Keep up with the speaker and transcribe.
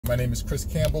My name is Chris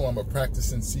Campbell. I'm a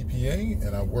practicing CPA,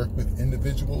 and I work with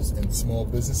individuals and small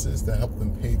businesses to help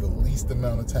them pay the least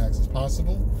amount of taxes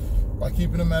possible by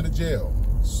keeping them out of jail.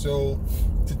 So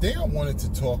today I wanted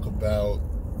to talk about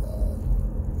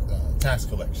tax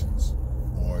collections,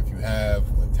 or if you have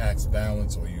a tax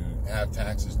balance or you have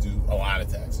taxes due, a lot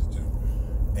of taxes due,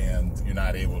 and you're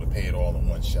not able to pay it all in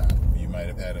one shot. You might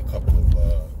have had a couple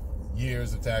of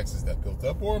years of taxes that built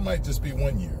up, or it might just be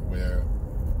 1 year where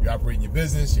you're operating your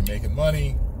business, you're making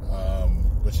money,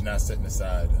 but you're not setting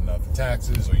aside enough for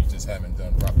taxes, or you just haven't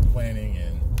done proper planning,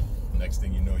 and the next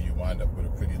thing you know, you wind up with a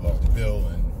pretty large bill,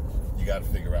 and you got to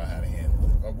figure out how to handle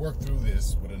it. I've worked through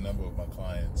this with a number of my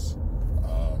clients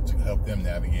to help them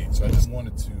navigate. So I just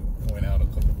wanted to point out a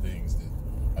couple of things that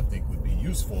I think would be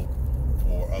useful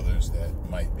for others that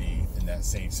might be in that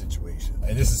same situation.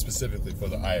 And this is specifically for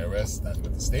the IRS, not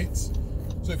with the states.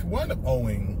 So if you wind up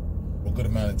owing a good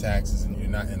amount of taxes and you're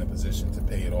not in a position to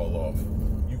pay it all off,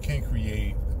 you can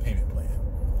create a payment plan,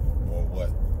 or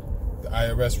what the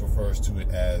IRS refers to it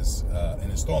as an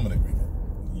installment agreement.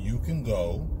 You can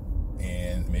go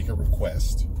and make a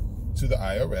request to the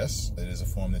IRS. It is a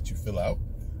form that you fill out,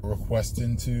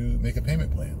 requesting to make a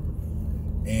payment plan.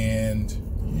 And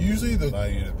usually they'll allow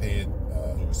you to pay it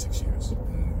over 6 years.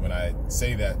 And when I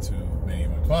say that to many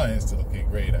of my clients, they're okay,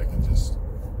 great, I can just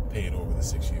pay it over the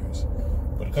 6 years.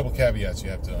 But a couple caveats you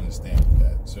have to understand with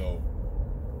that. So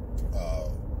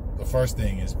the first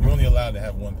thing is you're only allowed to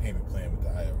have one payment plan with the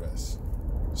IRS.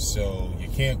 So you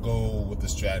can't go with the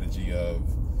strategy of,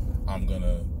 I'm going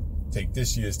to take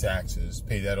this year's taxes,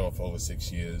 pay that off over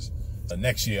 6 years.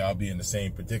 Next year, I'll be in the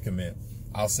same predicament.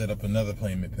 I'll set up another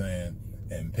payment plan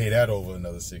and pay that over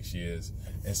another 6 years,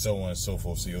 and so on and so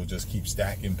forth. So you'll just keep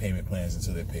stacking payment plans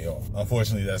until they pay off.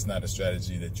 Unfortunately, that's not a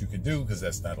strategy that you can do, because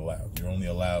that's not allowed. You're only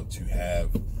allowed to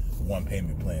have one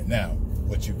payment plan. Now,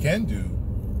 what you can do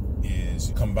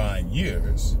is combine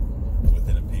years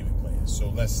within a payment plan. So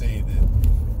let's say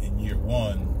that in year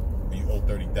one, you owe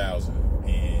 $30,000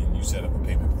 and you set up a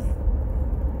payment plan.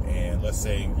 And let's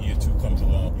say year two comes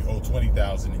along, you owe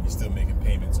 $20,000 and you're still making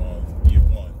payments on year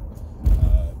one.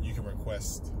 You can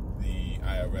request the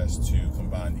IRS to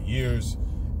combine the years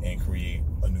and create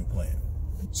a new plan.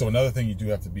 So another thing you do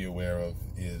have to be aware of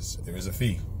is there is a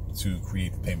fee to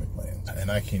create the payment plan. And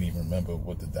I can't even remember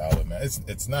what the dollar amount is.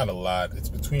 It's not a lot. It's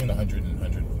between $100 and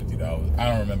 $150. I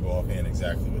don't remember offhand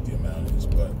exactly what the amount is,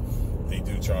 but they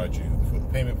do charge you for the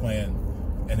payment plan,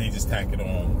 and they just tack it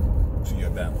on to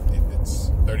your balance. If it's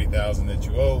 $30,000 that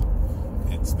you owe,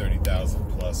 it's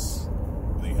 $30,000 plus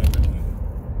the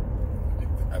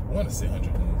I want to say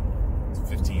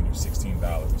 $115 or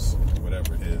 $16,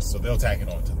 whatever it is. So they'll tack it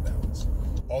on to the balance.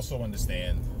 Also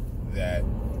understand that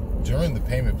during the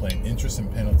payment plan, interest and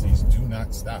penalties do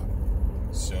not stop.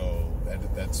 So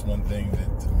that's one thing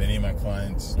that many of my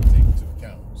clients take into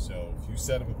account. So if you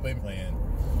set up a payment plan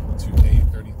to pay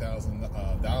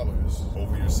 $30,000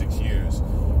 over your 6 years,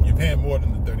 you're paying more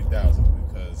than the $30,000,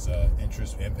 because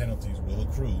interest and penalties will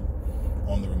accrue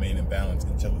on the remaining balance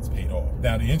until it's paid off.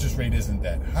 Now, the interest rate isn't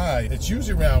that high. It's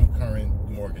usually around current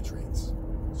mortgage rates.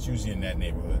 It's usually in that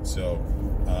neighborhood. So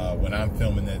when I'm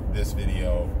filming this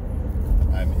video,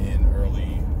 I'm in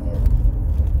early or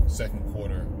second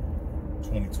quarter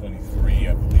 2023.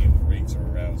 I believe the rates are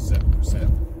around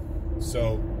 7%.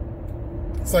 So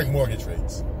it's like mortgage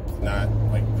rates, not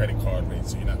like credit card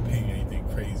rates. So you're not paying anything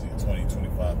crazy, 20,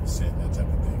 25%, that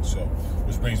type of thing. So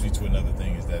which brings me to another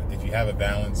thing, is that if you have a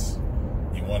balance,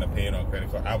 you want to pay it on credit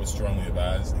card, I would strongly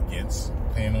advise against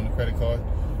paying on the credit card,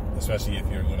 especially if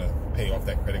you're going to pay off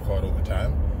that credit card over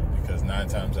time, because 9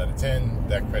 times out of 10,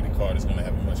 that credit card is going to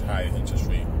have a much higher interest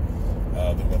rate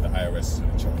than what the IRS is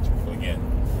going to charge you. So again,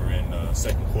 we're in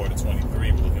second quarter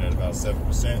 23, we're looking at about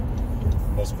 7%.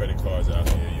 Most credit cards out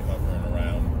there, you're hovering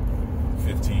around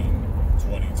 15,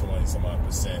 20 some odd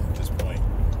percent at this point.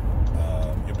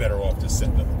 You're better off just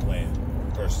setting up a plan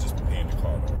versus just paying the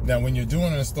card off. Now, when you're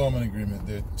doing an installment agreement,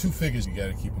 there are two figures you got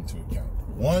to keep into account.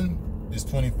 One is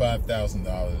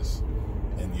 $25,000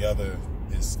 and the other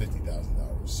is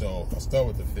 $50,000. So I'll start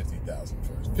with the $50,000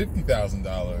 first.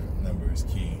 $50,000 number is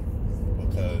key,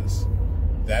 because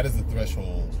that is the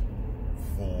threshold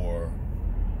for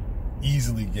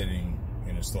easily getting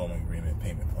an installment agreement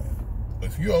payment plan.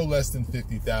 If you owe less than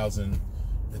 $50,000,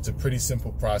 it's a pretty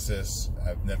simple process.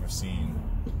 I've never seen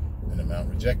an amount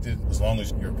rejected, as long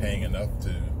as you're paying enough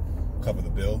to cover the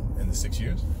bill in the 6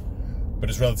 years. But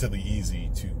it's relatively easy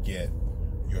to get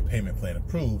your payment plan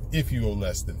approved if you owe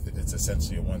less than, it's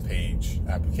essentially a one-page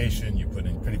application. You put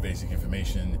in pretty basic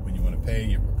information when you want to pay,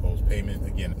 your proposed payment.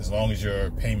 Again, as long as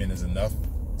your payment is enough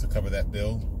to cover that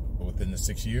bill within the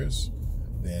 6 years,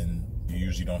 then you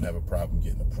usually don't have a problem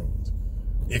getting approved.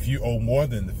 If you owe more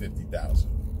than the $50,000,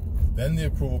 then the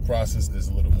approval process is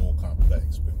a little more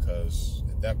complex, because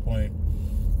at that point,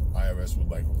 IRS would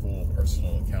like a full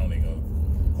personal accounting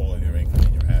of all of your income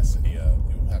and your asset.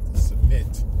 You'll have to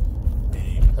submit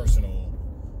a personal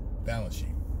balance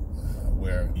sheet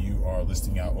where you are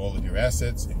listing out all of your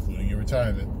assets, including your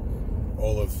retirement,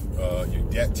 all of your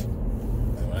debt.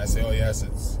 And when I say all your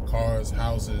assets, cars,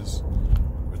 houses,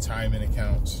 retirement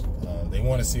accounts, they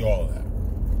want to see all of that.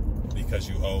 Because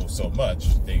you owe so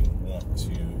much, they want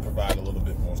to provide a little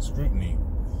bit more scrutiny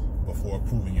before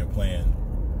approving your plan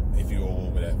if you owe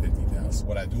over that $50,000.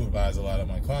 What I do advise a lot of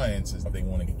my clients is if they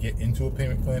want to get into a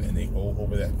payment plan and they owe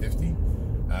over that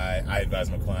 $50,000, I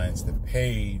advise my clients to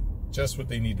pay just what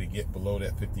they need to get below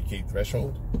that $50K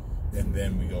threshold, and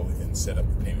then we go and set up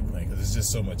the payment plan, because it's just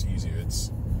so much easier.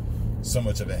 It's so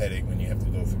much of a headache when you have to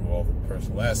go through all the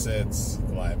personal assets,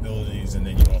 the liabilities, and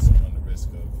then you also run the risk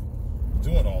of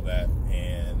doing all that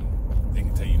and they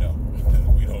can tell you no,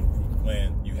 we don't approve the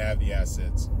plan, you have the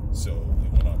assets, so we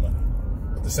want our money.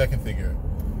 But the second figure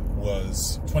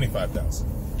was $25,000.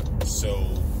 So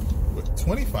with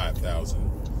 $25,000,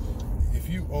 if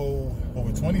you owe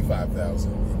over $25,000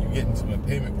 and you get into a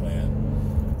payment plan,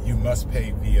 you must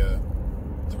pay via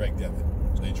direct debit.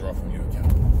 They draw from your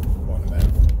account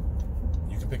automatically.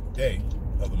 You can pick the day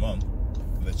of the month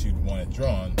that you'd want it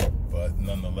drawn, but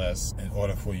nonetheless, in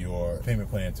order for your payment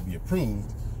plan to be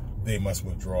approved, they must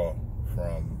withdraw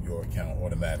from your account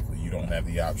automatically. You don't have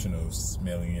the option of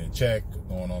mailing in a check,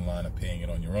 going online and paying it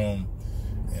on your own.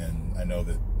 And I know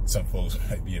that some folks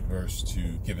might be adverse to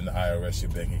giving the IRS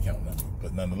your bank account number,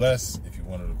 but nonetheless, if you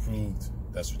want it approved,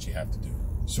 that's what you have to do.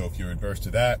 So if you're adverse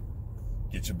to that,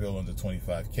 get your bill under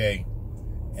 $25K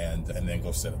and then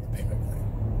go set up the payment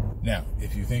plan. Now,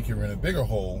 if you think you're in a bigger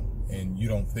hole and you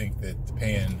don't think that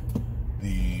paying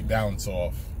the balance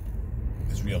off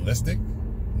is realistic,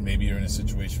 maybe you're in a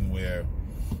situation where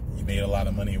you made a lot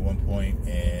of money at one point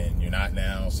and you're not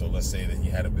now. So let's say that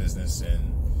you had a business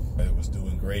and it was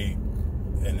doing great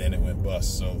and then it went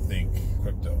bust. So think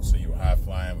crypto. So you were high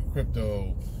flying with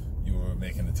crypto, you were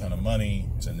making a ton of money,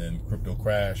 and then crypto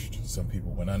crashed. Some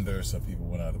people went under, some people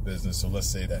went out of business. So let's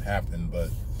say that happened, but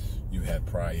you had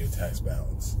prior tax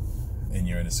balance and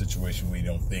you're in a situation where you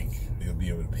don't think you'll be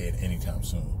able to pay it anytime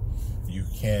soon. You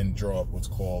can draw up what's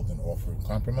called an offer in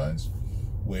compromise,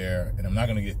 where, and I'm not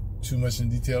going to get too much in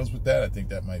details with that. I think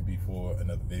that might be for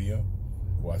another video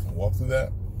where I can walk through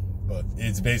that, but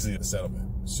it's basically a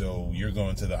settlement. So you're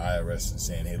going to the IRS and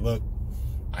saying, hey, look,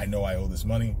 I know I owe this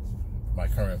money. My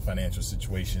current financial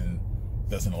situation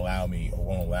doesn't allow me or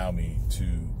won't allow me to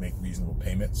make reasonable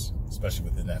payments, especially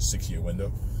within that 6-year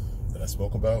window that I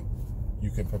spoke about.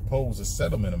 You can propose a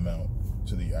settlement amount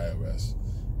to the IRS.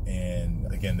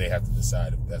 And again, they have to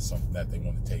decide if that's something that they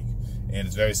want to take. And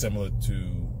it's very similar to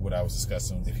what I was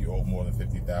discussing. If you owe more than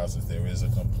 $50,000, there is a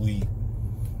complete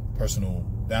personal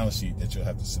balance sheet that you'll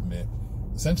have to submit,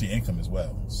 essentially income as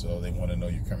well. So they want to know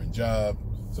your current job.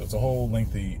 So it's a whole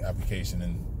lengthy application,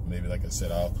 and maybe, like I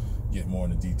said, I'll get more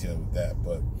into detail with that,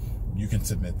 but you can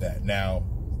submit that. Now,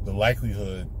 the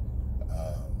likelihood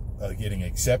of getting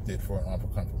accepted for an offer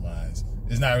compromise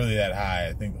is not really that high.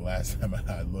 I think the last time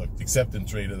I looked,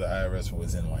 acceptance rate of the IRS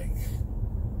was in like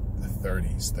the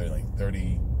 30s, like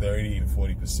 30 to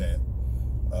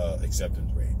 40%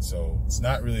 acceptance rate. So it's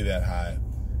not really that high.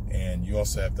 And you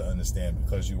also have to understand,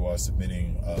 because you are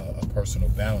submitting a personal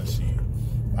balance sheet,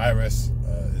 IRS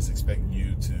is expecting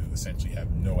you to essentially have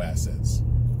no assets.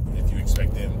 If you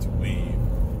expect them to waive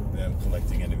them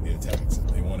collecting any of their taxes,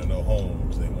 they want to know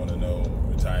homes, they want to know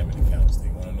retirement accounts, they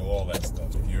want to know all that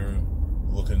stuff. If you're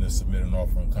looking to submit an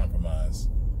offer in compromise,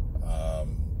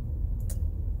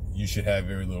 you should have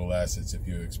very little assets if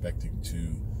you're expecting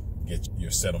to get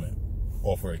your settlement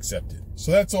offer accepted.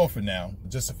 So that's all for now.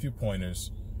 Just a few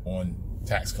pointers on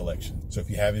tax collection. So if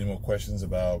you have any more questions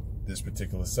about this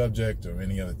particular subject or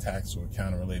any other tax or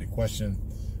accounting related question,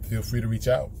 feel free to reach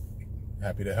out.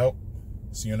 Happy to help.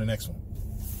 See you on the next one.